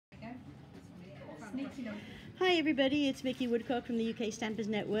Hi everybody, it's Mickey Woodcock from the UK Stampers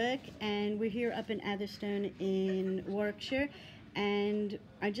Network, and we're here up in Atherstone in Warwickshire, and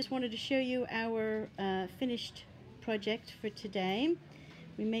I just wanted to show you our finished project for today.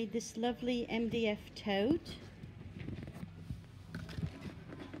 We made this lovely MDF tote.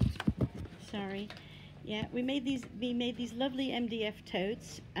 Sorry. Yeah, we made these lovely MDF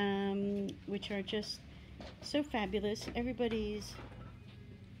totes, which are just so fabulous. Everybody's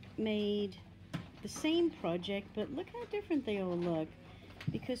made the same project, but look how different they all look,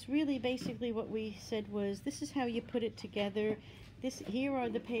 because really basically what we said was, this is how you put it together. Here are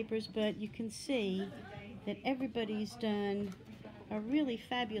the papers, but you can see that everybody's done a really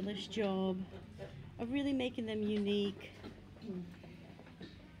fabulous job of really making them unique.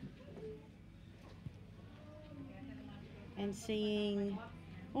 And seeing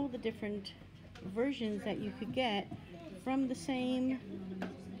all the different versions that you could get from the same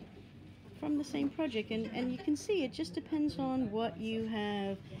project, and you can see it just depends on what you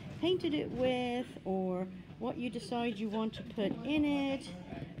have painted it with or what you decide you want to put in it.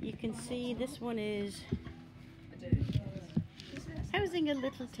 You can see this one is housing a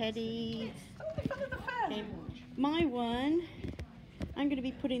little teddy. Okay, my one, I'm going to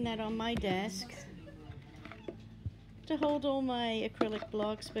be putting that on my desk to hold all my acrylic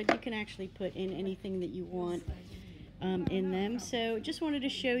blocks, but you can actually put in anything that you want in them. So just wanted to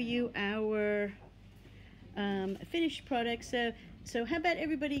show you our finished product. So how about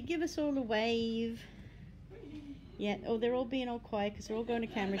everybody give us all a wave? Yeah, oh, they're all being all quiet because they're all going to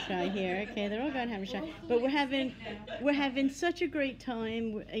camera shy here. Okay, they're all going camera shy, but we're having such a great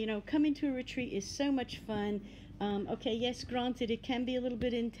time. You know, coming to a retreat is so much fun. Okay, yes, granted, it can be a little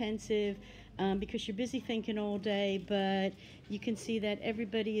bit intensive because you're busy thinking all day, but you can see that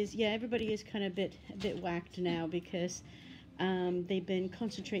everybody is kind of a bit whacked now because they've been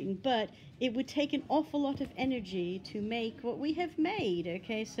concentrating, but it would take an awful lot of energy to make what we have made.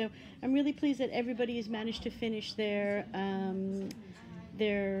 Okay, so I'm really pleased that everybody has managed to finish their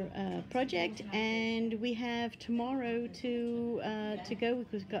project, and we have tomorrow to go.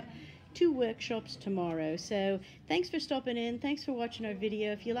 We've got 2 workshops tomorrow. So thanks for stopping in, thanks for watching our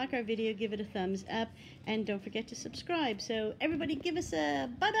video. If you like our video, give it a thumbs up, and don't forget to subscribe. So everybody give us a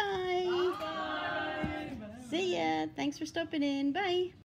bye-bye. See ya. Thanks for stopping in. Bye.